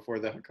edition before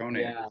the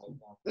Hakone. yeah.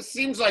 This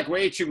seems like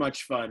way too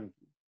much fun.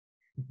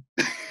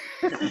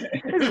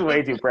 This is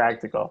way too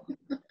practical.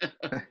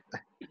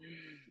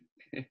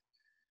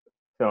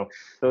 So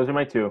those are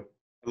my two.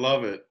 I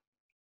love it.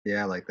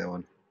 Yeah, I like that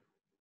one.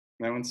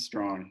 That one's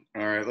strong.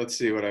 All right, let's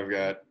see what I've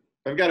got.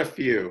 I've got a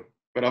few,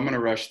 but I'm going to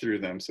rush through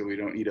them so we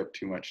don't eat up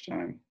too much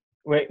time.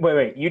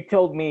 Wait. You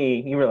told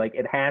me, you were like,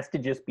 it has to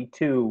just be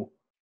two,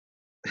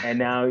 and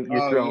now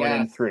you're throwing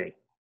in three.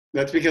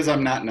 That's because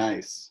I'm not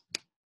nice.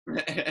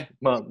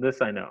 Well,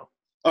 this I know.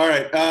 All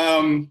right,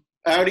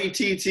 Audi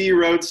TT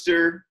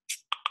Roadster.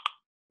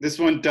 This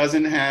one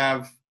doesn't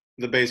have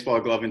the baseball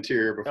glove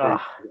interior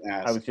before you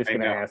asked. I was just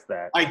going to ask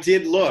that. I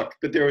did look,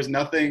 but there was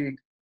nothing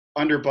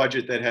under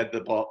budget that had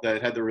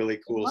the really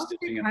cool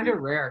stitching. Kind of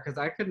rare because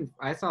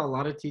I saw a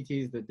lot of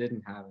TTs that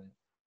didn't have it.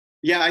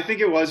 Yeah, I think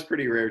it was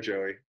pretty rare,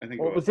 Joey. I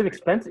think. Well, was it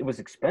expensive? It was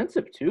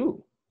expensive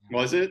too.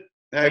 Was it?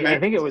 I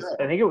think it was.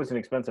 I think it was an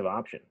expensive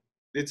option.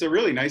 It's a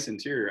really nice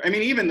interior. I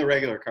mean, even the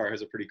regular car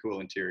has a pretty cool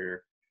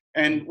interior.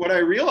 And what I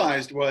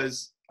realized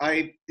was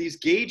these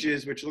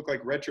gauges, which look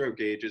like retro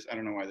gauges. I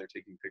don't know why they're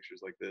taking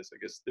pictures like this. I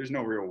guess there's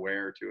no real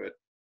wear to it.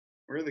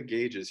 Where are the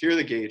gauges? Here are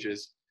the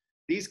gauges.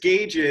 These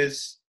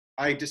gauges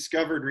I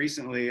discovered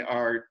recently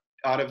are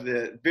out of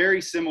the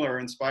very similar,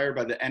 inspired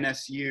by the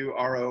NSU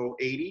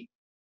RO80.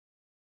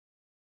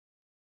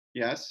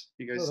 Yes,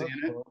 you guys seeing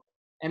it? Cool.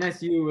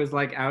 NSU was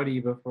like Audi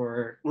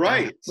before.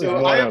 Right.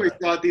 So I always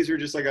thought these were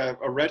just like a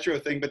retro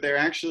thing, but they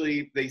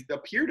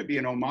appear to be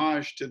an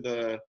homage to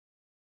the.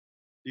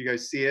 Do you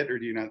guys see it, or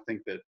do you not think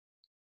that?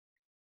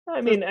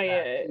 I mean,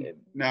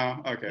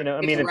 no. Okay. You know,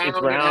 I mean,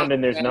 it's round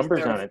and there's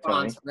numbers on it,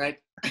 Tony. Right.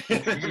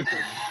 I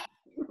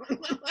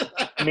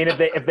mean,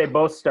 if they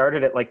both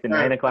started at like the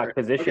 9 o'clock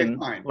position,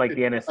 like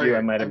the NSU,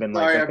 I might have been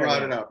sorry like. Sorry, I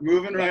brought it up.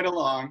 Moving right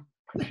along.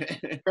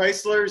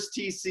 Chrysler's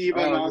TC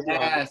by Maserati.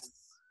 Yes.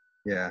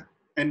 Yeah.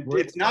 And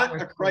it's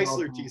not a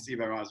Chrysler TC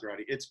by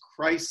Maserati. It's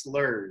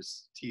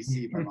Chrysler's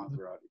TC by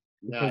Maserati.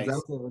 Nice.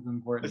 That's what was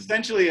important.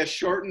 Essentially a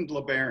shortened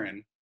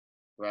LeBaron.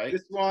 Right.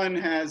 This one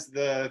has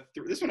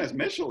this one has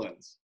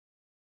Michelin's.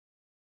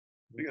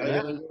 Look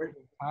at that.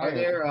 Are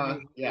there?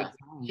 Yeah.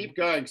 Keep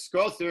going.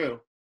 Scroll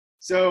through.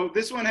 So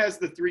this one has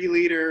the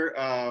 3-liter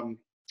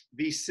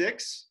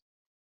V6,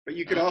 but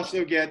you could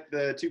also get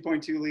the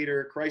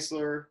 2.2-liter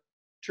Chrysler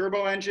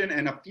turbo engine,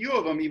 and a few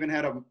of them even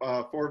had a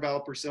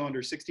 4-valve per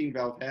cylinder,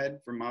 16-valve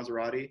head from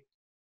Maserati.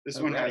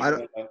 This one has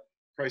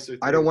Chrysler.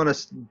 I don't want to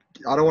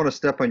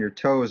step on your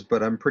toes,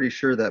 but I'm pretty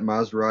sure that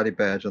Maserati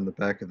badge on the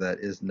back of that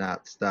is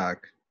not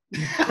stock. I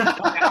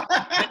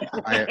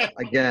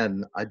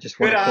just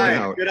want to point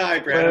out. Good eye,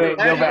 Brad. Wait,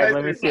 go back.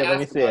 Let me see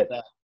it.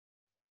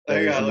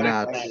 There you go.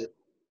 Not.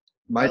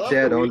 My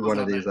dad owned one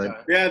of these.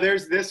 Yeah,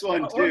 there's this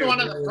one too. One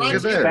on the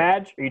front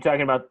badge? Are you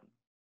talking about?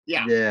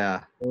 Yeah.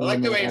 Yeah. I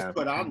like the way it's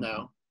put on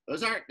though.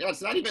 Those aren't.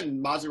 It's not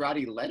even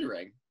Maserati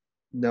lettering.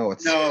 No,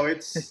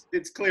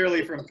 it's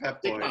clearly from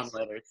Pep Boys.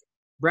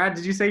 Brad,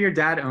 did you say your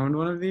dad owned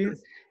one of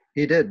these?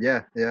 He did.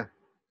 Yeah.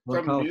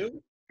 From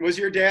you? Was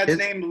your dad's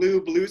name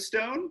Lou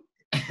Bluestone?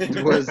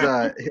 It was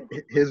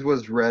his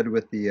was red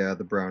with the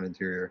brown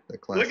interior, the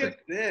classic. Look at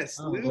this,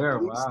 Lou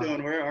Bluestone.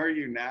 Wow. Where are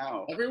you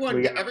now?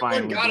 Everyone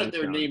got it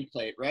their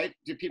nameplate, right?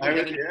 Do people?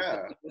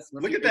 Yeah.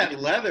 Look at that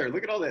leather.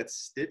 Look at all that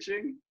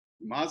stitching.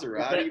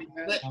 Maserati.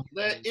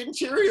 The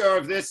interior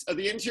of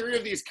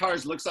these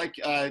cars looks like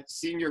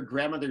seeing your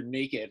grandmother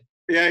naked.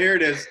 Yeah, here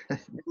it is.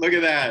 Look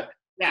at that.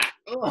 Yeah.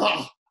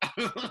 Oh.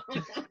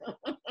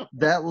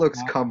 That looks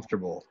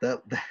comfortable.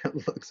 That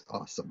looks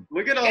awesome.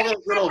 Look at all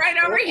those little. Right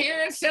over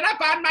here and sit up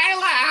on my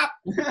lap.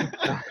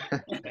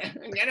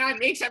 I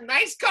make some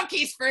nice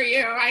cookies for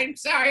you. I'm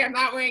sorry, I'm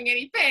not wearing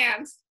any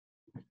pants.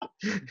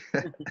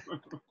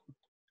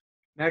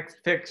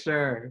 Next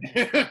picture.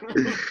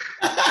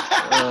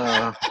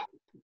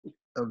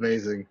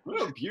 Amazing.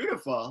 Oh,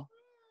 beautiful.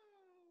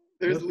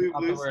 There's Lou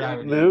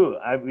Bluestone. Lou,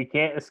 we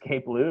can't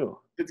escape Lou.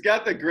 It's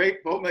got the great.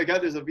 Oh my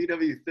God! There's a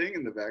VW thing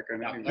in the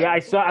background. Yeah, I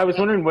saw. I was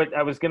wondering what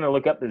I was going to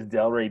look up. This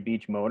Delray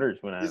Beach Motors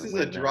when This is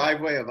a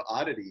driveway of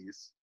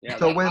oddities. Yeah,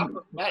 so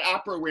that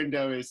opera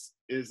window is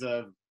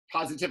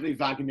positively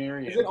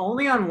Wagnerian. Is it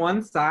only on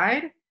one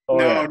side? Oh,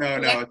 no.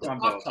 It's on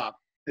both. Top.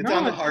 It's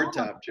on the hard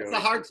top, Joe. It's a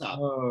hard top.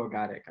 Oh,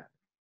 got it.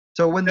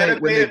 So when they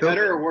made it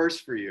better or worse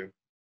for you?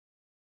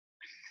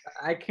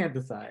 I can't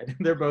decide.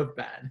 They're both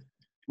bad.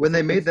 When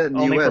they made that in the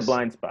only US, for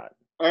blind spot.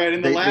 All right,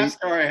 and the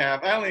last car I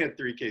have, I only had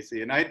 3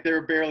 KC, and there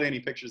are barely any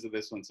pictures of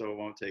this one, so it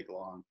won't take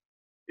long,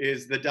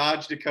 is the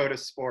Dodge Dakota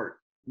Sport.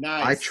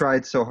 Nice. I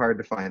tried so hard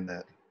to find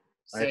that.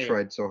 Same. I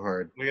tried so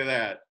hard. Look at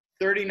that.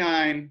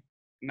 $39.95.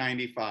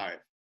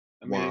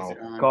 Wow.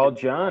 Call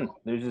John.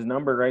 There's his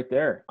number right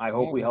there. I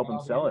hope we help him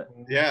sell it.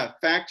 Yeah,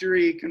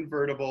 factory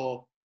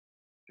convertible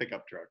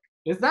pickup truck.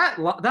 Is that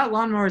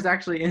lawnmower is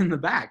actually in the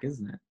back,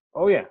 isn't it?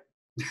 Oh, yeah.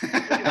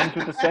 It comes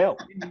with the sale.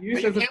 You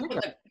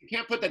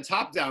can't put the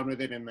top down with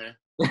it in there.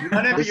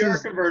 None of your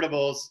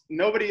convertibles,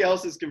 nobody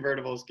else's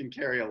convertibles can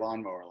carry a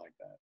lawnmower like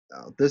that.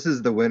 Oh, this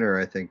is the winner,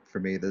 I think, for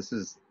me. This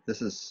is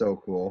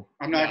so cool.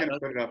 I'm not going to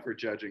put it up for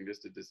judging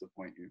just to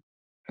disappoint you.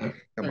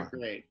 Come on.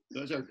 Great.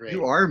 Those are great.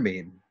 You are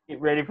mean.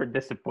 Get ready for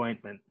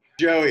disappointment.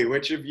 Joey,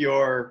 which of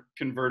your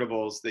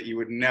convertibles that you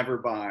would never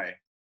buy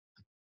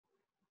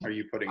are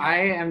you putting up? I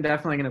am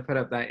definitely going to put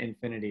up that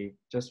Infinity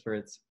just for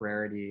its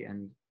rarity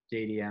and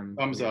JDM.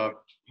 Thumbs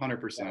up, 100%.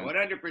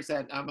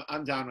 100%.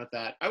 I'm down with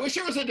that. I wish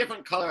it was a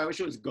different color. I wish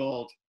it was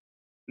gold.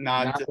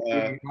 Not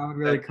That would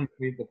really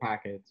complete the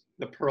package.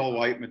 the pearl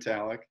white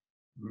metallic.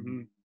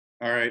 Mm-hmm.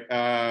 All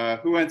right.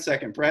 Who went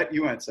second? Brett,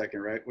 you went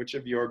second, right? Which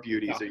of your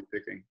beauties are you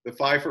picking? The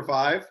 5 for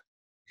 5?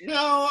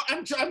 No,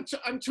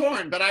 I'm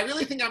torn, but I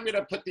really think I'm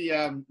gonna put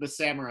the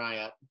Samurai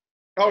up.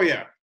 Oh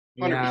yeah,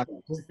 100%.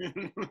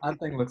 Yeah, that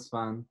thing looks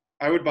fun.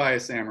 I would buy a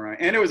Samurai,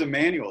 and it was a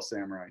manual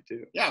Samurai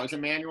too. Yeah, it was a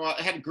manual. It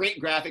had a great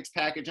graphics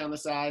package on the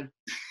side,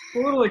 A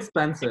little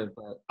expensive,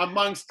 but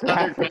amongst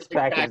other Graphics graphics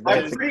package,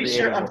 packages.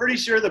 I'm pretty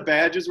sure the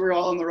badges were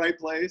all in the right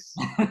place.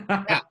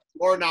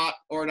 or not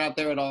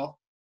there at all.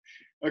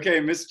 Okay,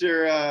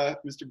 Mr.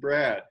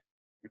 Brad,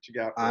 what you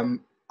got?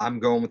 I'm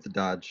going with the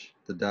Dodge.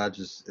 The Dodge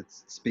it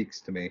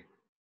speaks to me.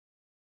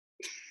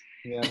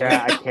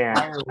 Yeah, I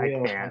can't,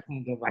 man.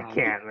 I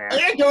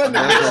can't go in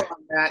the middle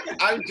on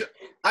that.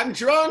 I'm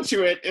drawn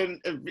to it, and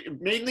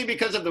mainly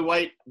because of the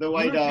white.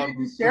 Brett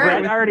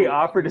already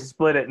offered to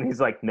split it, and he's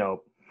like,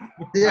 nope.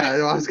 Yeah,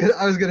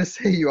 I was gonna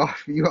say you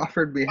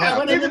offered me I half.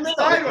 went in the middle.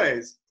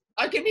 Sideways.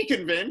 I can be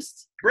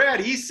convinced. Brad,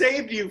 he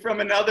saved you from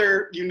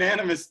another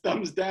unanimous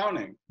thumbs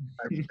downing.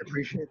 I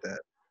appreciate that.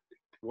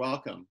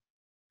 Welcome.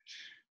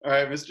 All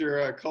right,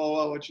 Mr.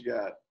 Colwell, what you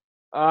got?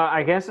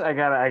 I guess I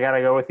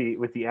gotta go with the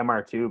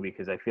MR2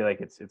 because I feel like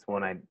it's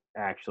one I'd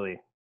actually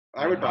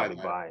I would buy probably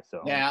that. buy.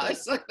 So Yeah,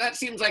 it's like that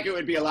seems like it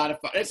would be a lot of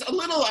fun. It's a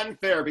little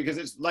unfair because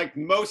it's like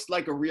most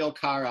like a real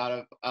car out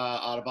of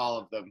all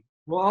of them.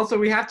 Well, also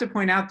we have to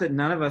point out that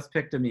none of us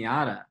picked a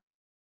Miata.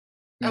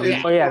 Oh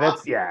yeah. Oh yeah,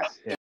 that's yeah.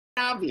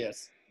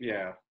 Obvious.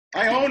 Yeah.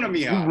 I own a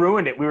You Miata.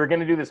 ruined it. We were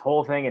gonna do this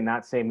whole thing and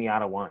not say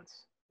Miata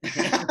once.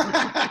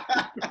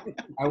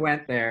 I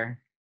went there.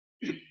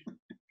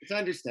 It's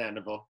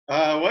understandable.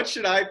 What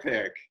should I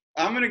pick?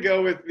 I'm going to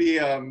go with the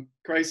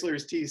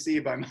Chrysler's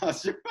TC by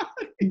Maserati.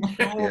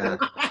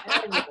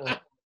 Yeah.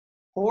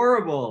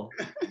 Horrible.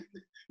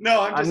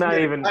 No, I'm just not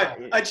kidding. even-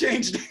 I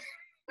changed it.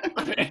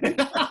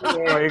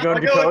 Oh, you're going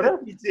I'll Dakota? go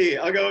with the TT.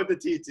 I'll go with the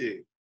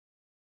TT.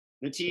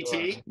 The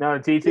TT. No,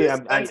 TT.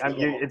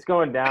 Sensible. It's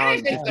going down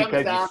I just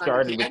because you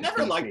started with I never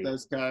the liked TT.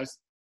 those cars.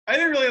 I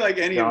didn't really like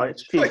any No, of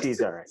it's the TT's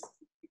choices. all right.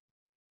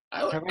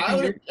 I would Have I have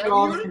convinced you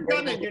all done a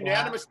convertible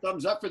unanimous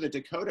thumbs up for the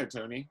Dakota,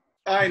 Tony.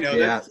 I know.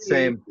 Yeah, that's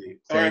same, easy.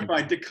 All right, same.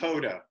 fine.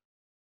 Dakota.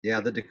 Yeah,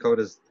 the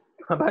Dakotas.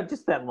 How about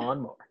just that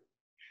lawnmower?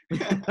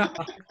 It's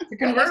a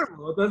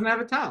convertible. It doesn't have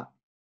a top.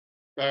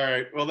 All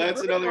right. Well,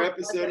 that's another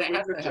episode It of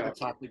has to Winter have a Chop.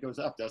 top that goes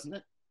up, doesn't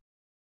it?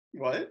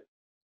 What?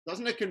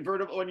 Doesn't a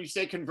convertible, when you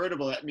say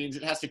convertible, that means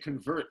it has to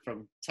convert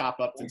from top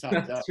up to top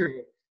down. That's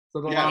true.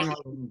 So the Yeah. lawnmower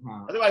doesn't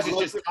count. Otherwise, it's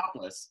just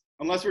topless.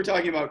 Unless we're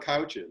talking about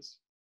couches.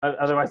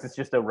 Otherwise, it's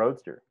just a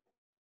roadster.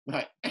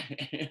 Right.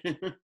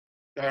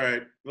 All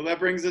right. Well, that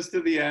brings us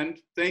to the end.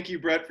 Thank you,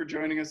 Brett, for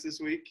joining us this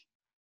week.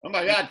 Oh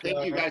my God!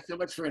 Thank you guys so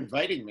much for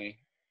inviting me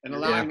and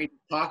allowing me to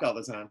talk all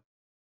the time.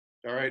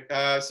 All right.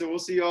 So we'll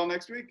see you all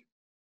next week.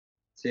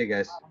 See you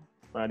guys.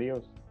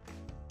 Adios.